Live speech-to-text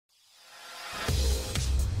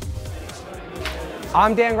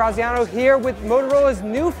I'm Dan Graziano here with Motorola's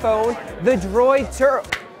new phone, the Droid Turbo.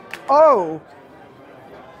 Oh,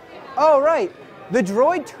 right. The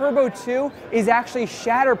Droid Turbo 2 is actually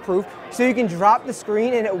shatterproof, so you can drop the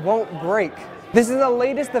screen and it won't break. This is the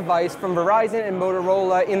latest device from Verizon and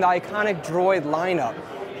Motorola in the iconic Droid lineup.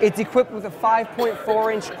 It's equipped with a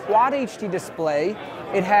 5.4-inch Quad HD display.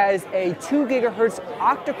 It has a 2 GHz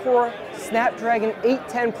octa-core Snapdragon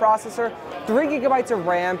 810 processor, 3 GB of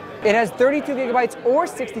RAM. It has 32 GB or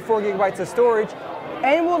 64 GB of storage,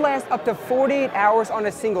 and will last up to 48 hours on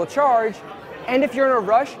a single charge. And if you're in a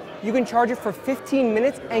rush, you can charge it for 15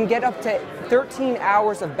 minutes and get up to 13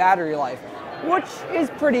 hours of battery life, which is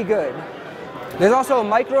pretty good. There's also a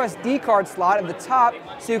micro SD card slot at the top,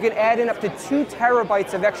 so you can add in up to 2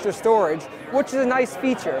 TB of extra storage, which is a nice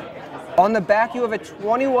feature. On the back, you have a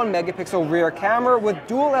 21 megapixel rear camera with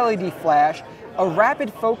dual LED flash, a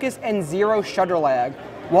rapid focus, and 0 shutter lag.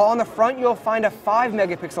 While on the front, you'll find a 5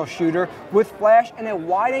 megapixel shooter with flash and a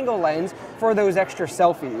wide angle lens for those extra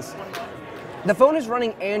selfies. The phone is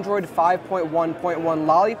running Android 5.1.1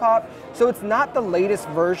 Lollipop, so it's not the latest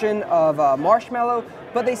version of Marshmallow,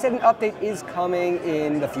 but they said an update is coming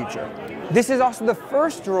in the future. This is also the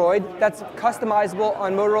first Droid that's customizable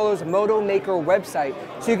on Motorola's Moto Maker website.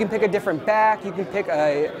 So you can pick a different back, you can pick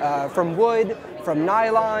from wood, from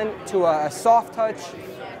nylon, to a soft touch.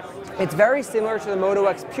 It's very similar to the Moto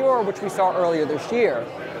X Pure, which we saw earlier this year.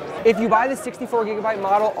 If you buy the 64 GB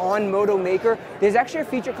model on Moto Maker, there's actually a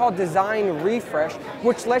feature called Design Refresh,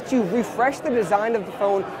 which lets you refresh the design of the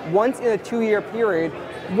phone once in a 2-year period,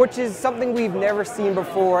 which is something we've never seen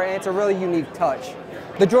before, and it's a really unique touch.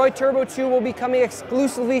 The Droid Turbo 2 will be coming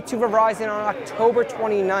exclusively to Verizon on October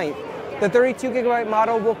 29th. The 32 GB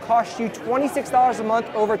model will cost you $26 a month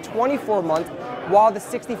over 24 months, while the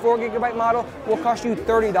 64 GB model will cost you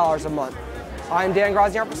 $30 a month. I'm Dan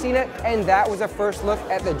Graziano for CNET, and that was a first look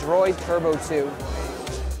at the Droid Turbo 2.